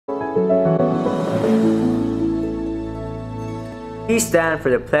Please stand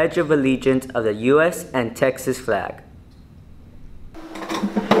for the Pledge of Allegiance of the U.S. and Texas flag.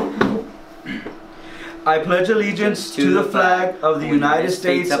 I pledge allegiance to the flag of the United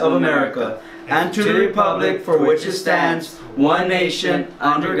States of America and to the republic for which it stands, one nation,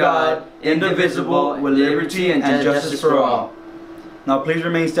 under God, indivisible, with liberty and justice for all. Now please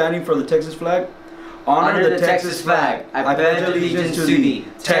remain standing for the Texas flag. Honor the Texas flag. I pledge allegiance to thee,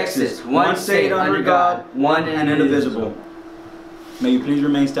 Texas, one state under God, one and indivisible. May you please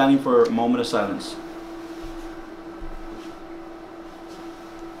remain standing for a moment of silence.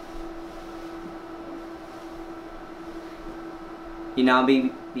 You now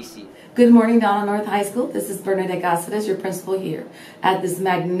be seated. Good morning, Donna North High School. This is Bernadette Caceres, your principal here at this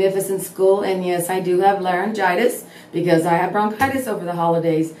magnificent school. And yes, I do have laryngitis because I have bronchitis over the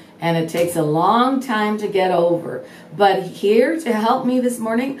holidays and it takes a long time to get over. But here to help me this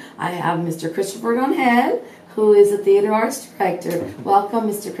morning, I have Mr. Christopher Donhead, who is a theater arts director. Welcome,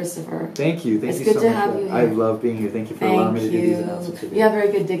 Mr. Christopher. Thank you. Thank you so much. It's good to have you here. I love being here. Thank you for allowing me to do these announcements today. You have very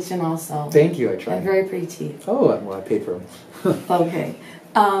good diction also. Thank you. I try. And very pretty teeth. Oh, well, I paid for them. Okay.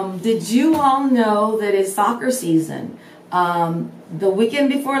 Did you all know that it's soccer season? The weekend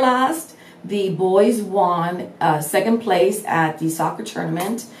before last, the boys won second place at the soccer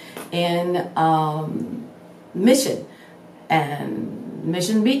tournament in Mission. And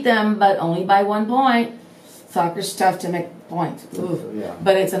Mission beat them, but only by 1 point. Soccer's tough to make points. Yeah.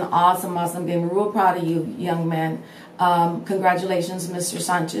 But it's an awesome, awesome game. We're real proud of you, young men. Congratulations, Mr.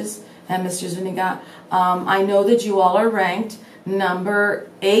 Sanchez and Mr. Zuniga. I know that you all are ranked number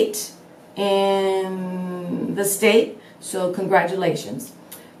 8 in the state, so congratulations.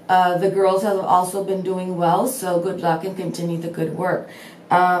 The girls have also been doing well, so good luck and continue the good work.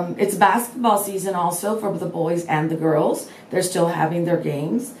 It's basketball season also for the boys and the girls. They're still having their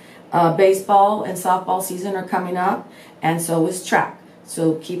games. Baseball and softball season are coming up, and so is track.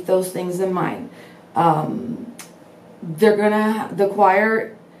 So keep those things in mind. The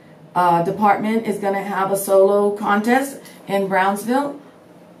choir department is gonna have a solo contest in Brownsville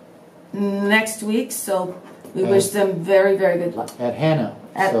next week, so we wish them very, very good luck. At Hannah.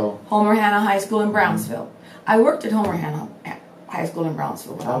 At Homer Hanna High School in Brownsville. I worked at Homer Hanna High School in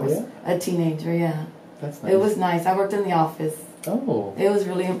Brownsville when I was a teenager. Yeah, that's nice. It was nice. I worked in the office. Oh, it was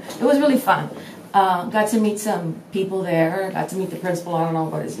really fun. Got to meet some people there. Got to meet the principal. I don't know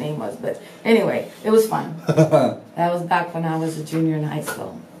what his name was, but anyway, it was fun. That was back when I was a junior in high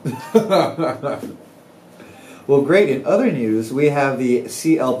school. Well, great. In other news, we have the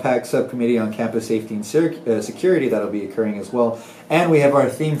CLPAC Subcommittee on Campus Safety and Security that'll be occurring as well. And we have our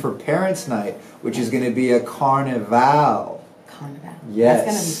theme for Parents' Night, which is going to be a carnival. Carnival. Yes.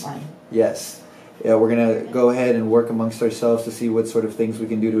 That's going to be fun. Yes. Yeah, we're going to go ahead and work amongst ourselves to see what sort of things we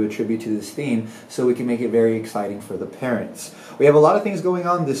can do to attribute to this theme so we can make it very exciting for the parents. We have a lot of things going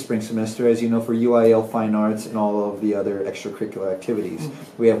on this spring semester, as you know, for UIL Fine Arts and all of the other extracurricular activities.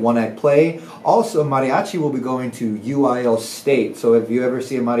 We have one-act play. Also, mariachi will be going to UIL State. So if you ever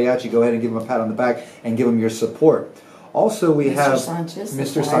see a mariachi, go ahead and give them a pat on the back and give them your support. Also, we have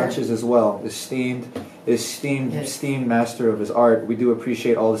Mr. Sanchez as well, esteemed master of his art. We do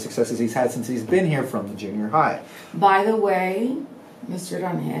appreciate all the successes he's had since he's been here from the junior high. By the way, Mr.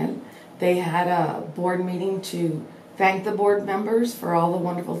 Donhead, they had a board meeting to thank the board members for all the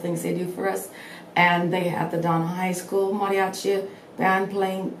wonderful things they do for us. And they had the Donna High School Mariachi Band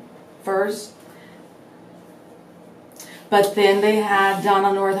playing first. But then they had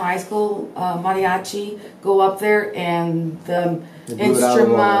Donna North High School Mariachi go up there, and the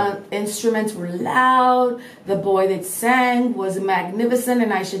instruments were loud. The boy that sang was magnificent,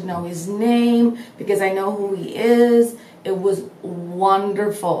 and I should know his name because I know who he is. It was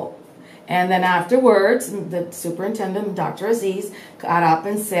wonderful. And then afterwards, the superintendent, Dr. Aziz, got up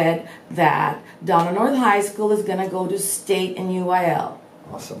and said that Donna North High School is going to go to state and UIL.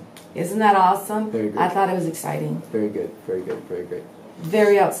 Awesome. Isn't that awesome? Very good. I thought it was exciting. Very good, very good, very great.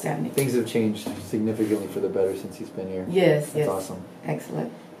 Very outstanding. Things have changed significantly for the better since he's been here. Yes, That's yes. awesome.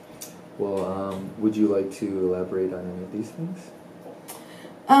 Excellent. Well, would you like to elaborate on any of these things?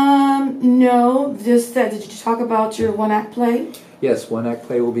 No, just did you talk about your one-act play? Yes, one-act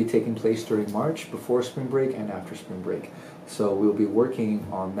play will be taking place during March, before spring break and after spring break. So we'll be working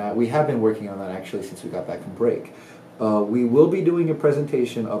on that. We have been working on that actually since we got back from break. We will be doing a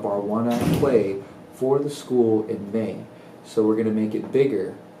presentation of our one-act play for the school in May. So we're going to make it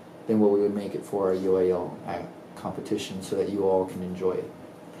bigger than what we would make it for our UIL competition so that you all can enjoy it.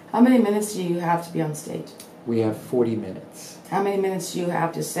 How many minutes do you have to be on stage? We have 40 minutes. How many minutes do you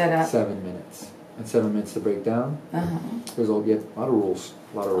have to set up? 7 minutes. And 7 minutes to break down. Uh-huh. There's a lot of rules.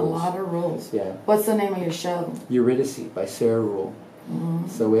 A lot of A rules. lot of rules. Yeah. What's the name of your show? Eurydice by Sarah Rule.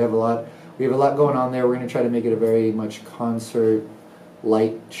 So we have a lot going on there. We're going to try to make it a very much concert,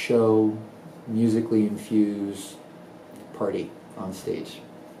 light show, musically infused party on stage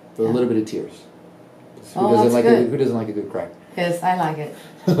with a little bit of tears. Who doesn't like a good cry? Yes, I like it.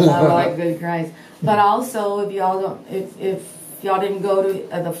 I like good cries. But also, if y'all didn't go to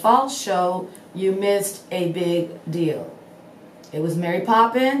the fall show, you missed a big deal. It was Mary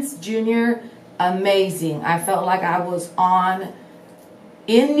Poppins Jr. Amazing. I felt like I was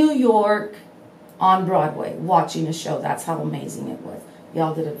in New York on Broadway watching a show. That's how amazing it was.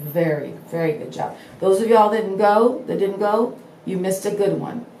 Y'all did a very, very good job. Those of y'all that didn't go, you missed a good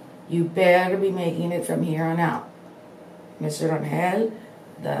one. You better be making it from here on out. Mr. Rangel,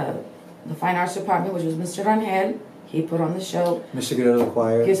 the Fine Arts Department, which was Mr. Rangel, he put on the show. Mr. Guerrero, the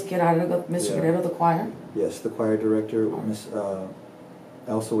choir. Mr. Guerrero, the choir. Yes, the choir director.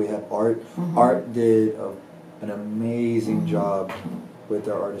 Also, we have Art. Art did an amazing job with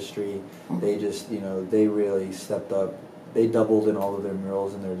their artistry. They just, they really stepped up. They doubled in all of their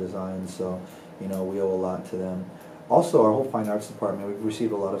murals and their designs, so, we owe a lot to them. Also, our whole Fine Arts Department, we've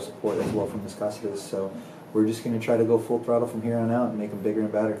received a lot of support as well from Ms. Cáceres, so we're just going to try to go full throttle from here on out and make them bigger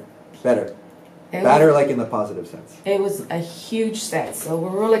and better. Better, like in the positive sense. It was a huge set, so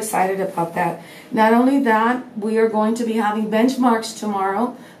we're real excited about that. Not only that, we are going to be having benchmarks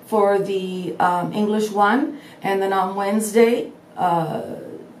tomorrow for the English 1, and then on Wednesday,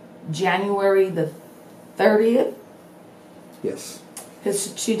 January the 30th. Yes.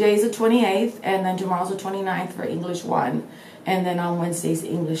 Because today's the 28th, and then tomorrow's the 29th for English 1, and then on Wednesday's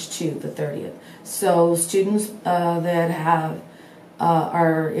English 2, the 30th. So students that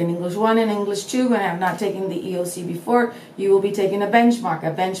are in English 1 and English 2 and have not taken the EOC before, you will be taking a benchmark. A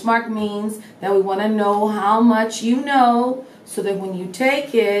benchmark means that we want to know how much you know, so that when you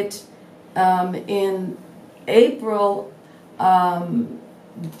take it in April,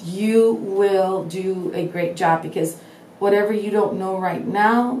 you will do a great job, because whatever you don't know right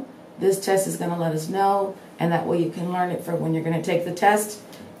now, this test is going to let us know, and that way you can learn it for when you're going to take the test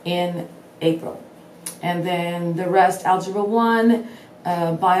in April. And then the rest, Algebra 1,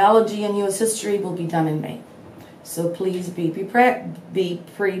 Biology, and U.S. History will be done in May. So please be prepared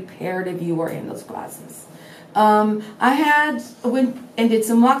if you are in those classes. I went and did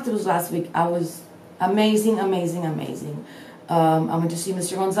some walkthroughs last week. I was amazing. I went to see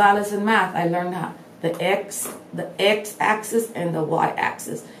Mr. Gonzalez in math. I learned how the x-axis and the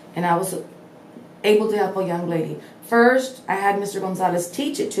y-axis, and I was able to help a young lady. First, I had Mr. Gonzalez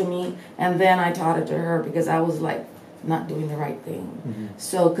teach it to me, and then I taught it to her, because I was like not doing the right thing.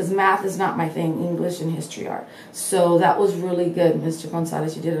 So, because math is not my thing, English and history are. So that was really good, Mr.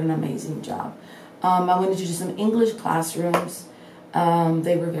 Gonzalez. You did an amazing job. I went into some English classrooms.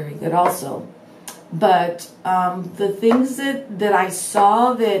 They were very good also. But the things that I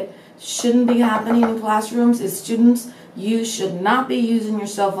saw that shouldn't be happening in classrooms is students, you should not be using your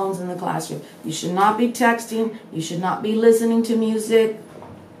cell phones in the classroom. You should not be texting. You should not be listening to music.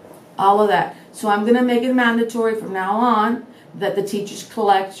 All of that. So I'm going to make it mandatory from now on that the teachers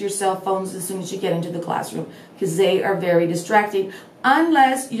collect your cell phones as soon as you get into the classroom, because they are very distracting,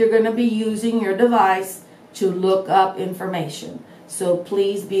 unless you're going to be using your device to look up information. So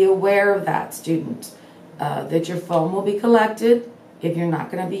please be aware of that, student, that your phone will be collected if you're not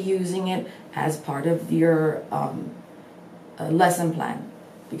going to be using it as part of your lesson plan,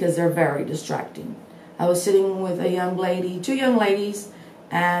 because they're very distracting. I was sitting with a young lady, 2 young ladies,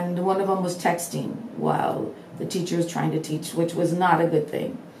 and one of them was texting while the teacher was trying to teach, which was not a good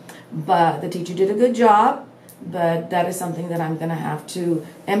thing. But the teacher did a good job, but that is something that I'm going to have to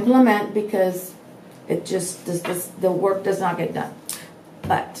implement, because it just, the work does not get done.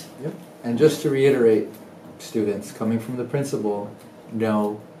 But. Yep. And just to reiterate, students, coming from the principal,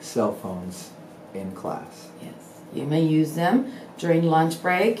 no cell phones in class. Yes. You may use them during lunch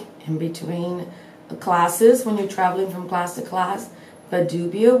break, in between classes, when you're traveling from class to class, but do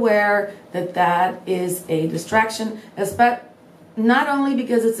be aware that that is a distraction, not only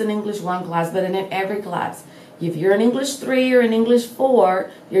because it's an English 1 class, but in every class. If you're in English 3 or in English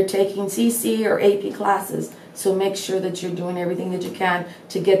 4, you're taking CC or AP classes, so make sure that you're doing everything that you can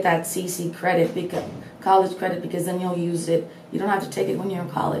to get that CC credit, college credit, because then you'll use it. You don't have to take it when you're in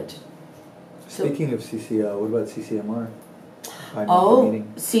college. Speaking of CCL, what about CCMR?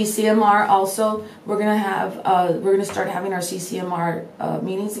 CCMR also. We're gonna start having our CCMR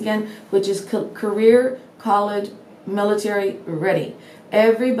meetings again, which is Career College Military Ready.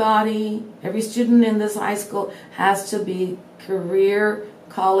 Everybody, every student in this high school has to be career,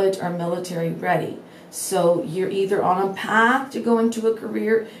 college, or military ready. So you're either on a path to go into a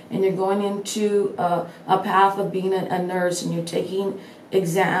career, and you're going into a path of being a nurse, and you're taking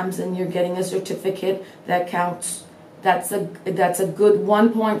exams and you're getting a certificate that counts. That's a good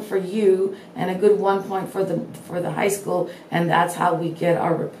 1 point for you and a good 1 point for the high school, and that's how we get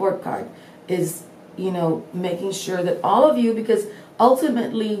our report card, is, you know, making sure that all of you, because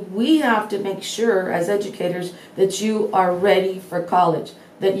ultimately we have to make sure as educators that you are ready for college,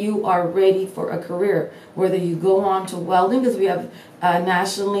 that you are ready for a career, whether you go on to welding, because we have a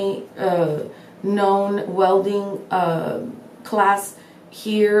nationally known welding class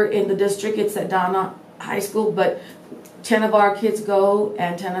here in the district. It's at Donna High School, but 10 of our kids go,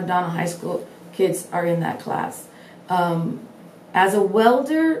 and 10 of Donna High School kids are in that class. As a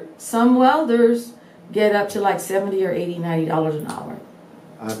welder, some welders get up to like $70 or $80, $90 an hour.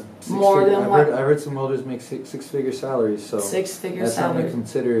 More than what? I heard some welders make six-figure salaries, so six-figure that's something to salary.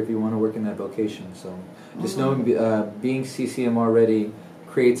 consider if you want to work in that vocation. So just knowing being CCMR ready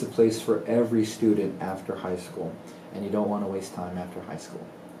creates a place for every student after high school, and you don't want to waste time after high school.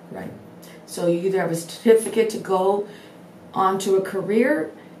 Right. So you either have a certificate to go onto a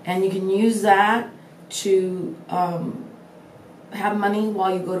career, and you can use that to have money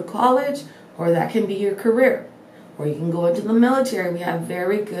while you go to college, or that can be your career. Or you can go into the military. We have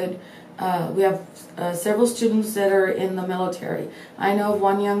very good, we have several students that are in the military. I know of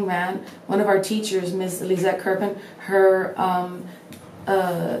one young man, one of our teachers, Miss Lisette Kirpin, her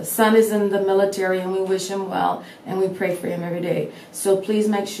son is in the military, and we wish him well, and we pray for him every day. So please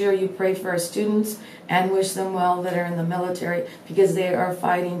make sure you pray for our students and wish them well that are in the military, because they are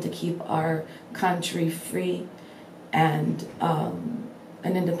fighting to keep our country free and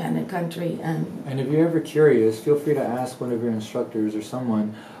an independent country. And if you're ever curious, feel free to ask one of your instructors or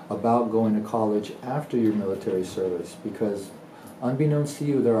someone about going to college after your military service, because unbeknownst to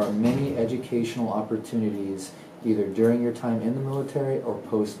you, there are many educational opportunities either during your time in the military or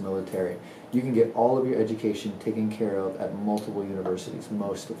post-military. You can get all of your education taken care of at multiple universities,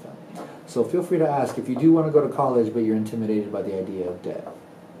 most of them. So feel free to ask if you do want to go to college, but you're intimidated by the idea of debt.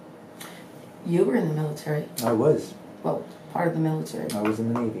 You were in the military. I was. Well, part of the military. I was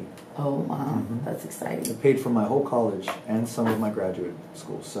in the Navy. Oh, wow. Mhm. That's exciting. I paid for my whole college and some of my graduate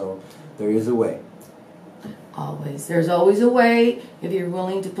school, so there is a way. Always. There's always a way if you're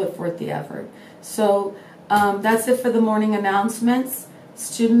willing to put forth the effort. So that's it for the morning announcements,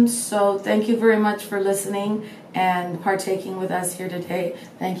 students. So thank you very much for listening and partaking with us here today.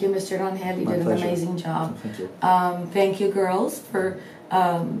 Thank you, Mr. Rangel. You My did pleasure. an amazing job. Thank you. Thank you, girls, for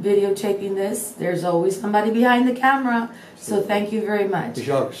videotaping this. There's always somebody behind the camera. So thank you very much.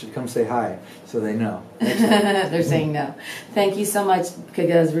 You should come say hi so they know. They're saying no. Thank you so much,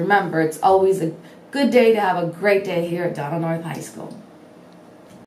 because remember, it's always a good day to have a great day here at Donna North High School.